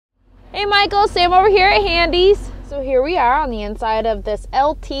Hey Michael, Sam over here at Handy's. So here we are on the inside of this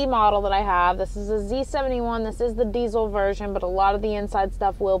LT model that I have. This is a Z71. This is the diesel version, but a lot of the inside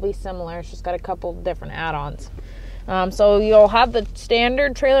stuff will be similar. It's just got a couple different add-ons. So you'll have the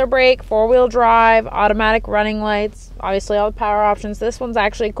standard trailer brake, four-wheel drive, automatic running lights, obviously all the power options. This one's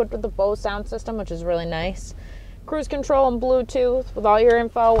actually equipped with the Bose sound system, which is really nice. Cruise control and Bluetooth with all your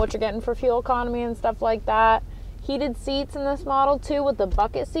info, what you're getting for fuel economy and stuff like that. Heated seats in this model too with the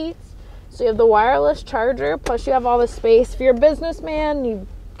bucket seats. So you have the wireless charger, plus you have all the space. If you're a businessman, you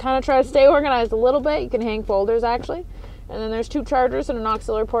kind of try to stay organized a little bit. You can hang folders actually. And then there's two chargers and an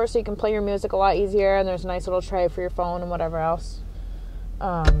auxiliary port so you can play your music a lot easier. And there's a nice little tray for your phone and whatever else.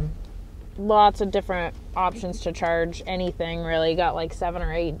 Lots of different options to charge anything really. You got like 7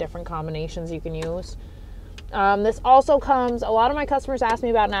 or 8 different combinations you can use. This also comes, a lot of my customers ask me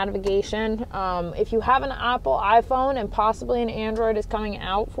about navigation. If you have an Apple iPhone and possibly an Android is coming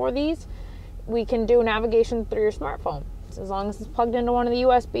out for these, we can do navigation through your smartphone. So as long as it's plugged into one of the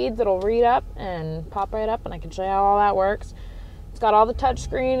USBs, it'll read up and pop right up, and I can show you how all that works. It's got all the touch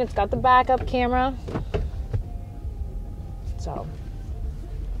screen, it's got the backup camera. So,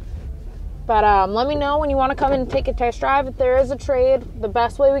 but let me know when you want to come and take a test drive. If there is a trade, the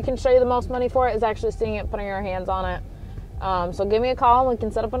best way we can show you the most money for it is actually seeing it, putting our hands on it. So give me a call and we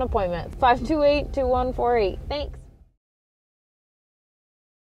can set up an appointment. 528-2148. Thanks.